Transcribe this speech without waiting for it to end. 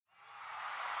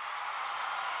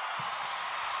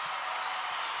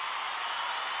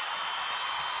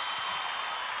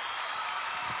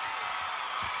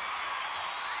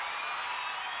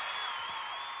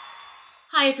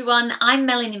Hi everyone, I'm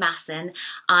Melanie Masson.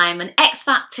 I'm an X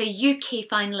Factor UK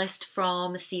finalist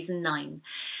from season 9.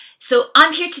 So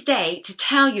I'm here today to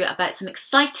tell you about some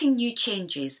exciting new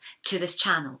changes to this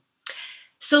channel.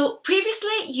 So previously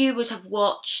you would have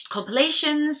watched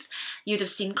compilations, you'd have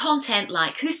seen content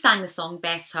like Who Sang the Song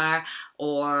Better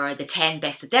or the 10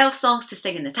 Best Adele songs to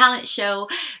sing in the talent show,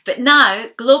 but now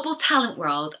Global Talent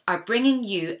World are bringing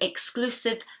you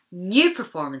exclusive new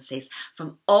performances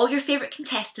from all your favourite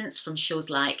contestants from shows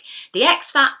like The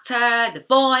X Factor, The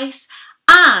Voice,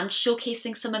 and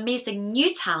showcasing some amazing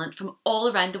new talent from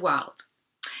all around the world.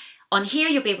 On here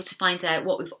you'll be able to find out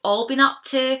what we've all been up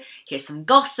to, hear some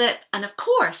gossip, and of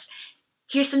course,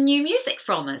 hear some new music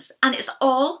from us, and it's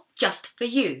all just for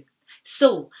you.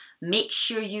 So make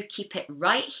sure you keep it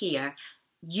right here.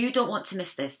 You don't want to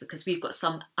miss this because we've got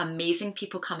some amazing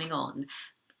people coming on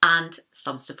and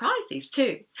some surprises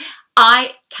too.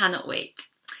 I cannot wait.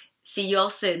 See you all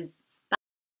soon.